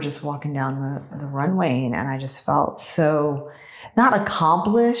so gorgeous walking down the runway. And I just felt so not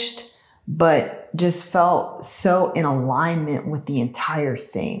accomplished, but just felt so in alignment with the entire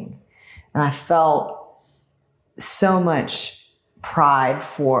thing. And I felt so much pride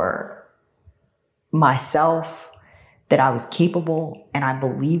for myself, that I was capable and I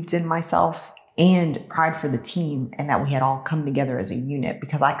believed in myself, and pride for the team, and that we had all come together as a unit,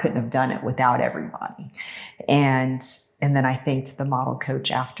 because I couldn't have done it without everybody. And then I thanked the model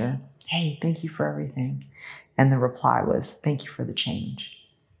coach after, hey, thank you for everything. And the reply was, thank you for the change.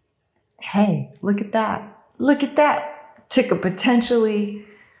 Hey, look at that. Look at that. Took a potentially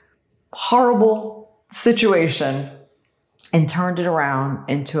horrible situation and turned it around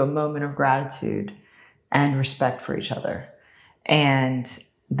into a moment of gratitude and respect for each other. And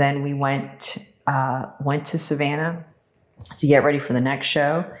then we went to Savannah to get ready for the next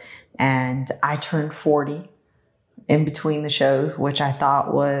show. And I turned 40 in between the shows, which I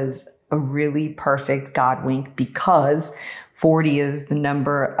thought was a really perfect God wink, because 40 is the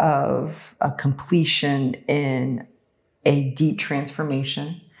number of a completion in a deep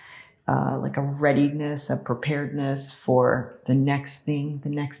transformation, like a readiness, a preparedness for the next thing, the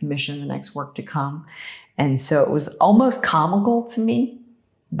next mission, the next work to come. And so it was almost comical to me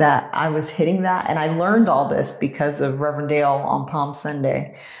that I was hitting that. And I learned all this because of Reverend Dale on Palm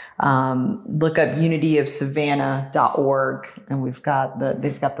Sunday. Look up unityofsavannah.org, and they've got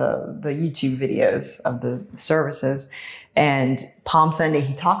the YouTube videos of the services. And Palm Sunday,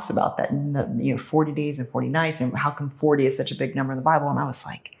 he talks about that, 40 days and 40 nights, and how come 40 is such a big number in the Bible. And I was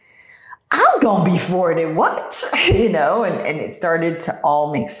like, I'm going to be 40. What? And it started to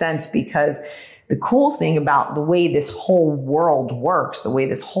all make sense, because the cool thing about the way this whole world works, the way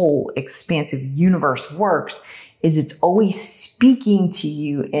this whole expansive universe works, is it's always speaking to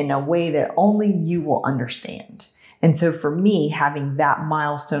you in a way that only you will understand. And so for me, having that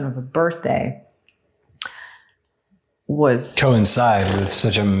milestone of a birthday was coincide with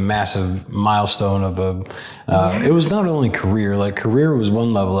such a massive milestone of it was not only career was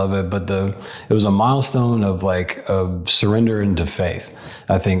one level of it, but it was a milestone of surrender into faith.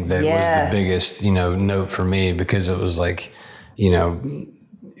 I think that was the biggest, note for me, because it was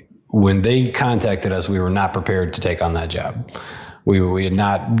when they contacted us, we were not prepared to take on that job. We had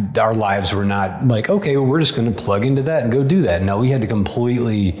not, our lives were not okay, well, we're just going to plug into that and go do that. No, we had to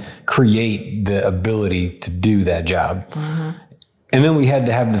completely create the ability to do that job. Mm-hmm. And then we had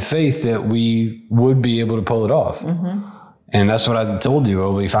to have the faith that we would be able to pull it off. Mm-hmm. And that's what I told you.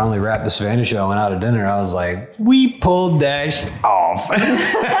 When we finally wrapped the Savannah show and went out to dinner, I was like, we pulled that off.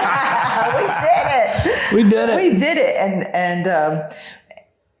 We did it.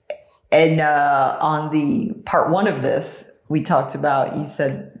 And on the part one of this, we talked about,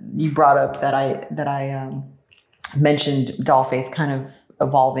 you brought up that I mentioned Dollface kind of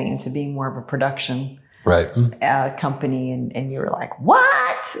evolving into being more of a production company. And you were like,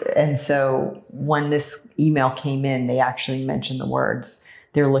 what? And so when this email came in, they actually mentioned the words,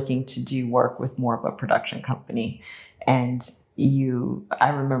 they're looking to do work with more of a production company. And I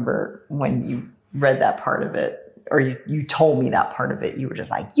remember when you read that part of it, or you told me that part of it, you were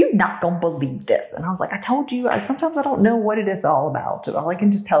just like, you're not going to believe this. And I was like, I told you, sometimes I don't know what it is all about. All I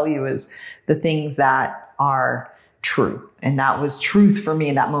can just tell you is the things that are true. And that was truth for me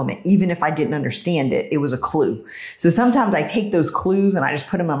in that moment. Even if I didn't understand it, it was a clue. So sometimes I take those clues and I just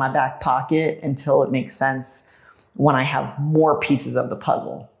put them in my back pocket until it makes sense when I have more pieces of the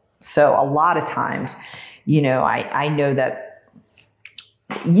puzzle. So a lot of times, I know that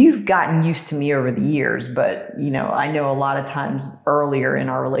you've gotten used to me over the years, but I know a lot of times earlier in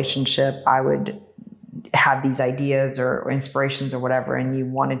our relationship, I would have these ideas or inspirations or whatever, and you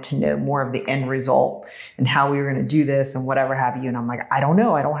wanted to know more of the end result and how we were going to do this and whatever have you. And I'm like, I don't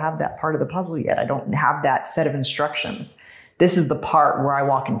know. I don't have that part of the puzzle yet. I don't have that set of instructions. This is the part where I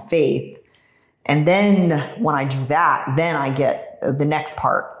walk in faith. And then when I do that, then I get the next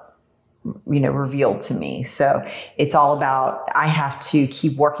part, revealed to me. So it's all about, I have to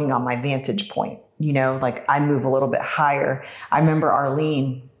keep working on my vantage point, like I move a little bit higher. I remember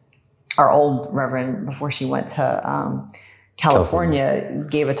Arlene, our old Reverend, before she went to California,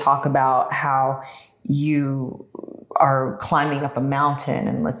 gave a talk about how you are climbing up a mountain,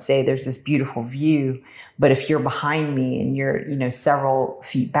 and let's say there's this beautiful view, but if you're behind me and you're, several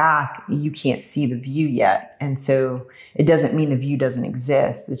feet back, you can't see the view yet. And so it doesn't mean the view doesn't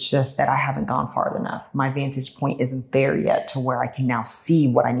exist. It's just that I haven't gone far enough. My vantage point isn't there yet to where I can now see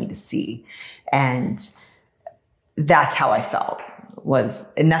what I need to see. And that's how I felt.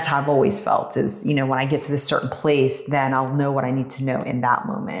 And that's how I've always felt is, when I get to this certain place, then I'll know what I need to know in that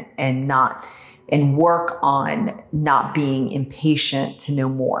moment, and work on not being impatient to know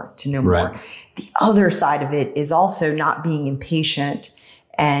more. Right. The other side of it is also not being impatient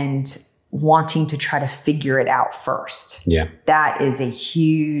and wanting to try to figure it out first. Yeah. That is a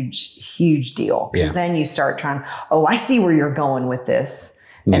huge, huge deal. Because then you start trying, I see where you're going with this.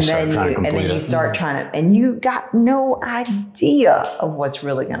 And then you start trying to, and you got no idea of what's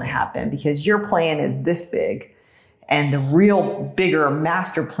really going to happen, because your plan is this big, and the real bigger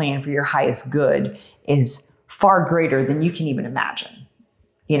master plan for your highest good is far greater than you can even imagine,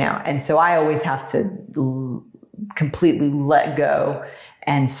 And so I always have to completely let go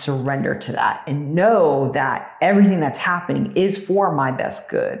and surrender to that, and know that everything that's happening is for my best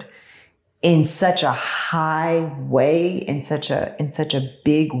good. In such a high way, in such a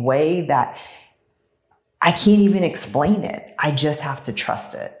big way that I can't even explain it. I just have to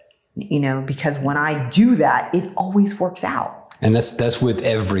trust it, because when I do that, it always works out. And that's with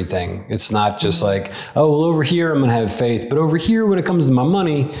everything. It's not just like, over here I'm going to have faith, but over here when it comes to my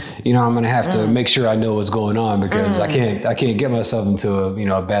money, I'm going to have to make sure I know what's going on, because I can't get myself into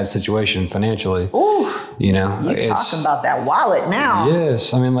a bad situation financially. Ooh, you're talking about that wallet now.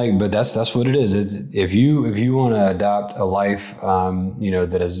 Yes, but that's what it is. It's if you want to adopt a life,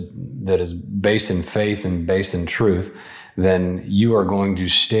 that is based in faith and based in truth, then you are going to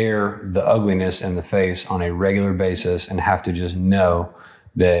stare the ugliness in the face on a regular basis and have to just know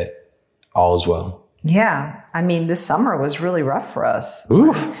that all is well. Yeah. This summer was really rough for us.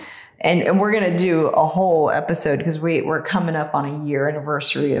 Oof. And we're going to do a whole episode, because we're coming up on a year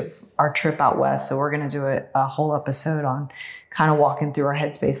anniversary of our trip out west. So we're going to do a whole episode on kind of walking through our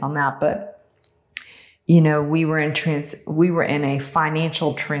headspace on that. But, we were in a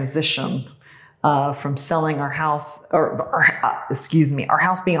financial transition from selling our house, our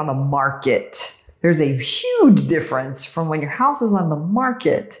house being on the market. There's a huge difference from when your house is on the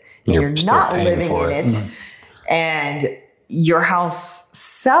market and you're not living in it, and your house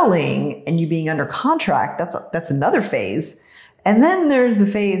selling and you being under contract. That's another phase. And then there's the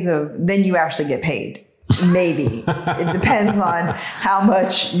phase of then you actually get paid. Maybe it depends on how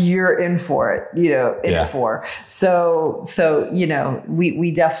much you're in for it, for. So,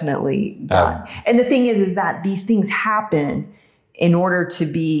 we definitely got, and the thing is that these things happen in order to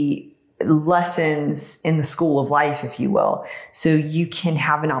be lessons in the school of life, if you will. So you can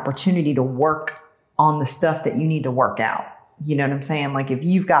have an opportunity to work on the stuff that you need to work out. You know what I'm saying? Like if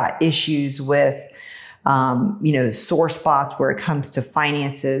you've got issues with, sore spots where it comes to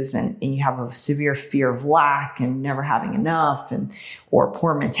finances, and you have a severe fear of lack and never having enough, or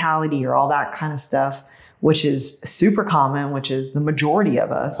poor mentality or all that kind of stuff, which is super common, which is the majority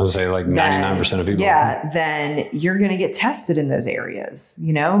of us. I would say like 99% of people. Yeah, then you're going to get tested in those areas,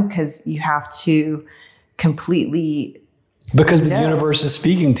 because you have to completely... Because the universe is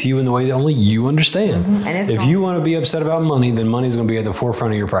speaking to you in the way that only you understand. Mm-hmm. And if you want to be upset about money, then money is going to be at the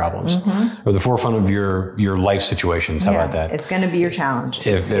forefront of your problems, or the forefront of your life situations. How about that? It's going to be your challenge.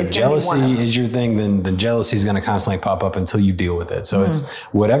 If jealousy is your thing, then the jealousy is going to constantly pop up until you deal with it. So it's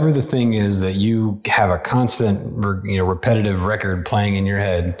whatever the thing is that you have a constant, repetitive record playing in your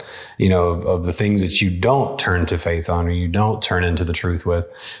head, of the things that you don't turn to faith on, or you don't turn into the truth with.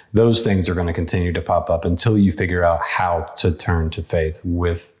 Those things are going to continue to pop up until you figure out how to turn to faith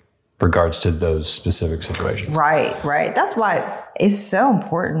with regards to those specific situations. Right. That's why it's so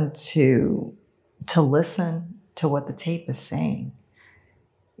important to listen to what the tape is saying.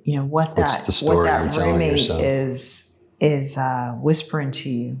 What that roommate is whispering to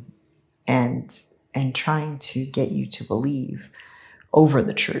you and trying to get you to believe, over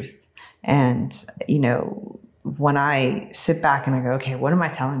the truth. And, you know, when I sit back and I go, okay, what am I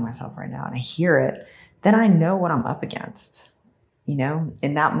telling myself right now? And I hear it, then I know what I'm up against. You know,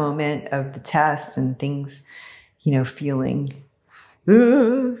 in that moment of the test and things, you know, feeling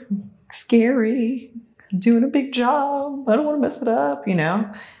scary, I'm doing a big job, I don't want to mess it up, you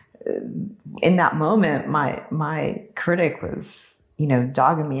know. In that moment, my critic was, you know,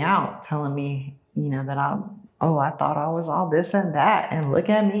 dogging me out, telling me, you know, that I thought I was all this and that, and look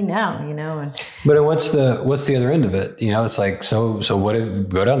at me now, you know. And but what's the other end of it? You know, it's like, so what if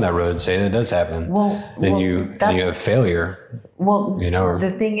go down that road, say that does happen, then you have failure. Well, you know,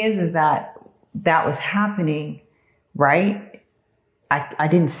 the thing is that was happening, right? I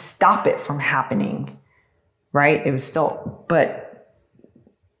didn't stop it from happening, right? It was still, but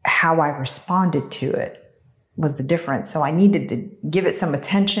how I responded to it was the difference. So I needed to give it some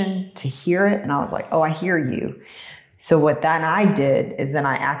attention to hear it. And I was like, oh, I hear you. So what then I did is then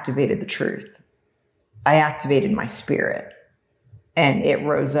I activated the truth. I activated my spirit, and it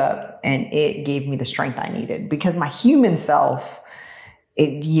rose up and it gave me the strength I needed, because my human self,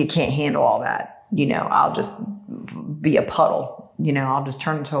 you can't handle all that. You know, I'll just be a puddle, you know, I'll just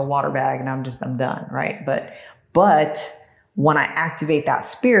turn into a water bag and I'm done. Right. But when I activate that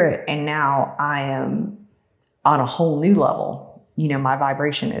spirit, and now I am on a whole new level, you know, my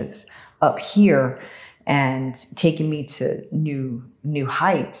vibration is up here and taking me to new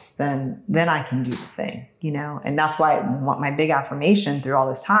heights, then I can do the thing, you know. And that's why my big affirmation through all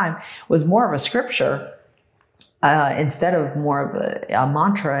this time was more of a scripture instead of more of a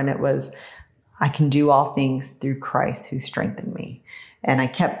mantra. And it was, I can do all things through Christ who strengthened me. And I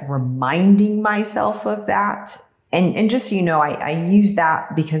kept reminding myself of that. And just so you know, I use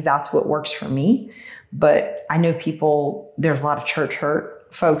that because that's what works for me. But I know there's a lot of church hurt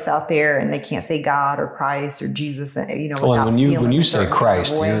folks out there, and they can't say God or Christ or Jesus, you know. Well, when you say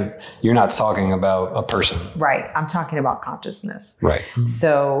Christ, you're not talking about a person. Right. I'm talking about consciousness. Right.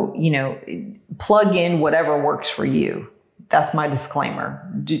 So, you know, plug in whatever works for you. That's my disclaimer.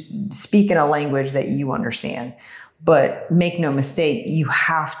 Speak in a language that you understand, but make no mistake, you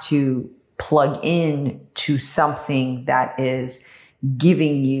have to plug in to something that is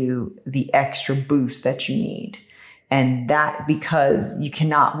giving you the extra boost that you need. And that, because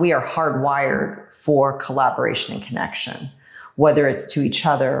we are hardwired for collaboration and connection, whether it's to each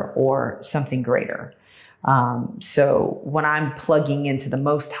other or something greater. So when I'm plugging into the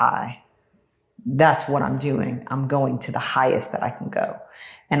Most High, that's what I'm doing. I'm going to the highest that I can go.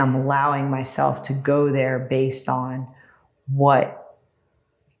 And I'm allowing myself to go there based on what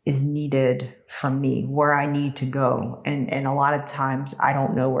is needed from me, where I need to go. And a lot of times I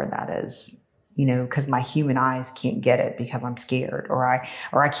don't know where that is, you know, because my human eyes can't get it because I'm scared, or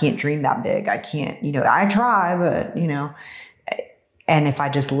I can't dream that big. I can't, you know, I try, but, you know, and if I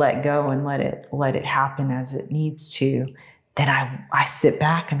just let go and let it happen as it needs to, then I sit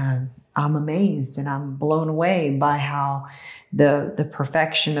back and I'm amazed and I'm blown away by how the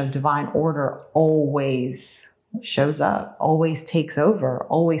perfection of divine order always shows up, always takes over,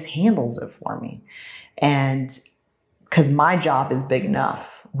 always handles it for me. And because my job is big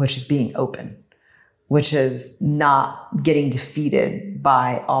enough, which is being open, which is not getting defeated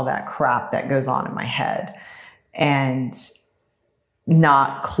by all that crap that goes on in my head, and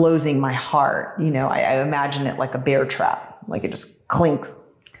not closing my heart. You know, I imagine it like a bear trap, like it just clinks,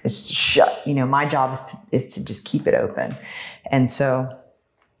 it's just shut. You know, my job is to just keep it open. And so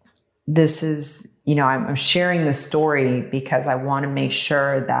this is, you know, I'm sharing the story because I want to make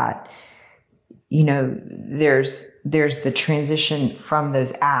sure that, you know, there's the transition from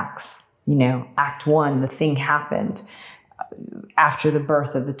those acts. You know, act one, the thing happened after the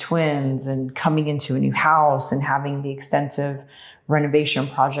birth of the twins and coming into a new house and having the extensive renovation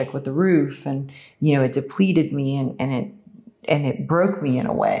project with the roof. And, you know, it depleted me and it broke me in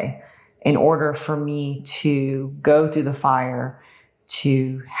a way in order for me to go through the fire,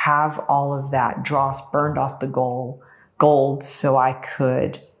 to have all of that dross burned off the gold so I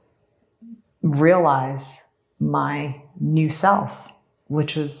could realize my new self,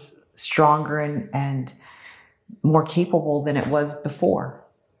 which was stronger and more capable than it was before.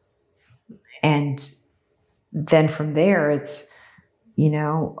 And then from there, it's, you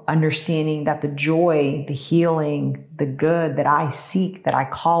know, understanding that the joy, the healing, the good that I seek, that I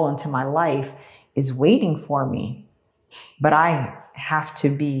call into my life is waiting for me. But I have to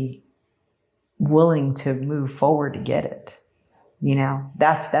be willing to move forward to get it. You know,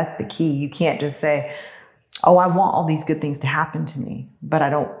 that's the key. You can't just say, oh, I want all these good things to happen to me, but I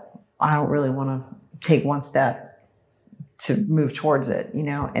don't really want to take one step to move towards it, you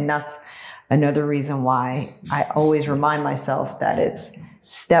know. And that's Another reason why I always remind myself that it's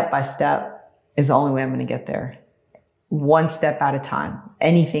step by step is the only way I'm going to get there. One step at a time.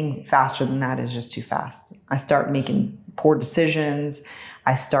 Anything faster than that is just too fast. I start making poor decisions.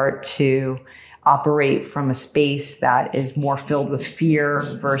 I start to operate from a space that is more filled with fear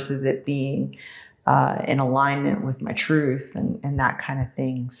versus it being in alignment with my truth and that kind of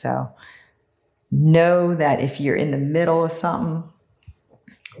thing. So know that if you're in the middle of something,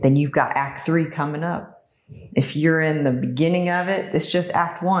 then you've got Act 3 coming up. If you're in the beginning of it, it's just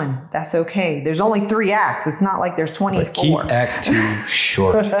Act 1. That's okay. There's only 3 acts. It's not like there's 24. But keep Act 2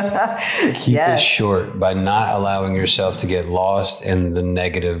 short. Keep it short by not allowing yourself to get lost in the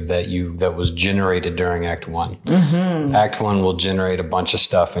negative that was generated during Act 1. Mm-hmm. Act 1 will generate a bunch of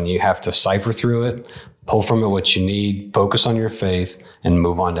stuff, and you have to cipher through it, pull from it what you need, focus on your faith, and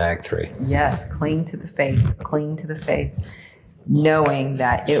move on to Act 3. Yes, cling to the faith. Cling to the faith. Knowing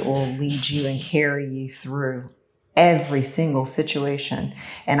that it will lead you and carry you through every single situation.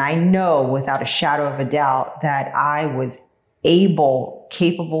 And I know without a shadow of a doubt that I was able,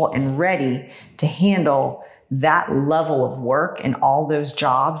 capable, and ready to handle that level of work and all those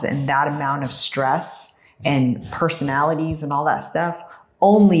jobs and that amount of stress and personalities and all that stuff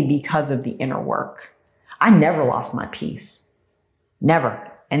only because of the inner work. I never lost my peace.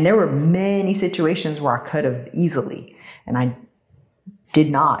 Never. And there were many situations where I could have easily, and I did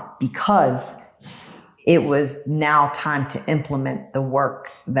not, because it was now time to implement the work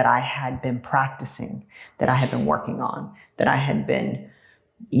that I had been practicing, that I had been working on, that I had been,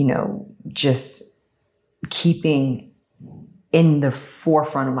 just keeping in the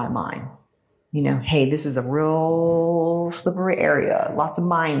forefront of my mind. Hey, this is a real slippery area, lots of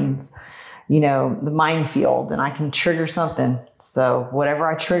mines, the minefield, and I can trigger something. So whatever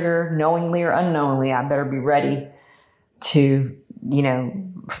I trigger, knowingly or unknowingly, I better be ready to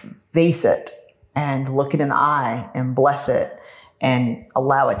face it and look it in the eye and bless it and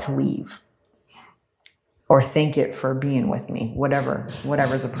allow it to leave, or thank it for being with me,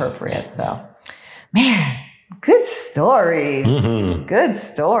 whatever's appropriate. So, man, good stories. Mm-hmm. Good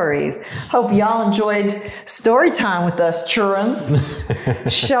stories. Hope y'all enjoyed story time with us, churns.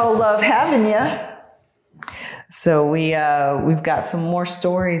 Show love having you. So we've got some more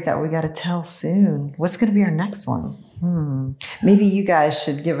stories that we got to tell soon. What's going to be our next one? Maybe you guys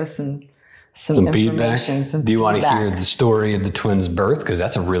should give us some feedback. Do you want to hear the story of the twins' birth? Because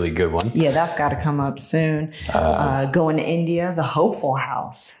that's a really good one. Yeah, that's got to come up soon. Going to India, the Hopeful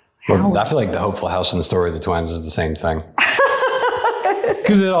House. Well, I feel like the Hopeful House and the story of the twins is the same thing.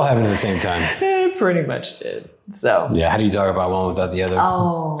 Because it all happened at the same time. It pretty much did. So yeah, how do you talk about one without the other?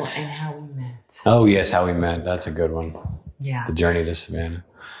 Oh, and how we met. Oh, yes, how we met. That's a good one. Yeah. The journey to Savannah.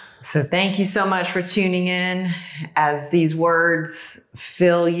 So thank you so much for tuning in as these words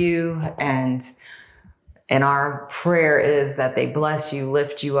fill you, and our prayer is that they bless you,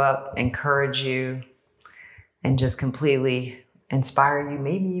 lift you up, encourage you, and just completely inspire you,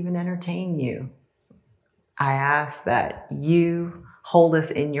 maybe even entertain you. I ask that you hold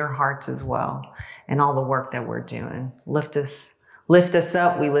us in your hearts as well, and all the work that we're doing. Lift us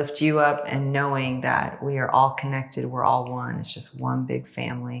up, we lift you up, and knowing that we are all connected, we're all one. It's just one big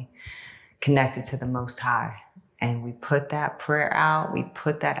family connected to the Most High. And we put that prayer out, we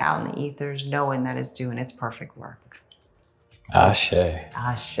put that out in the ethers, knowing that it's doing its perfect work. Ashe.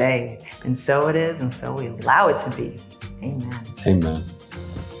 Ashe. And so it is, and so we allow it to be. Amen. Amen.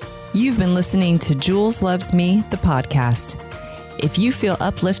 You've been listening to Jules Loves Me, the podcast. If you feel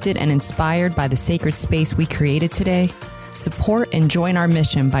uplifted and inspired by the sacred space we created today, support and join our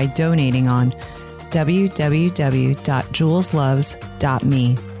mission by donating on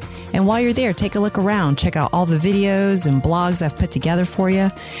www.julesloves.me. And while you're there, take a look around, check out all the videos and blogs I've put together for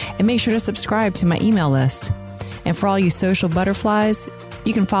you, and make sure to subscribe to my email list. And for all you social butterflies,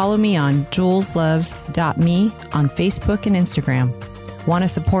 you can follow me on julesloves.me on Facebook and Instagram. Want to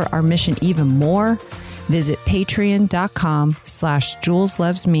support our mission even more? Visit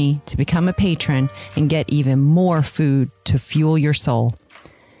patreon.com/juleslovesme to become a patron and get even more food to fuel your soul.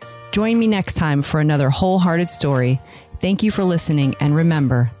 Join me next time for another wholehearted story. Thank you for listening, and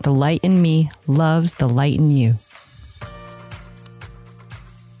remember, the light in me loves the light in you.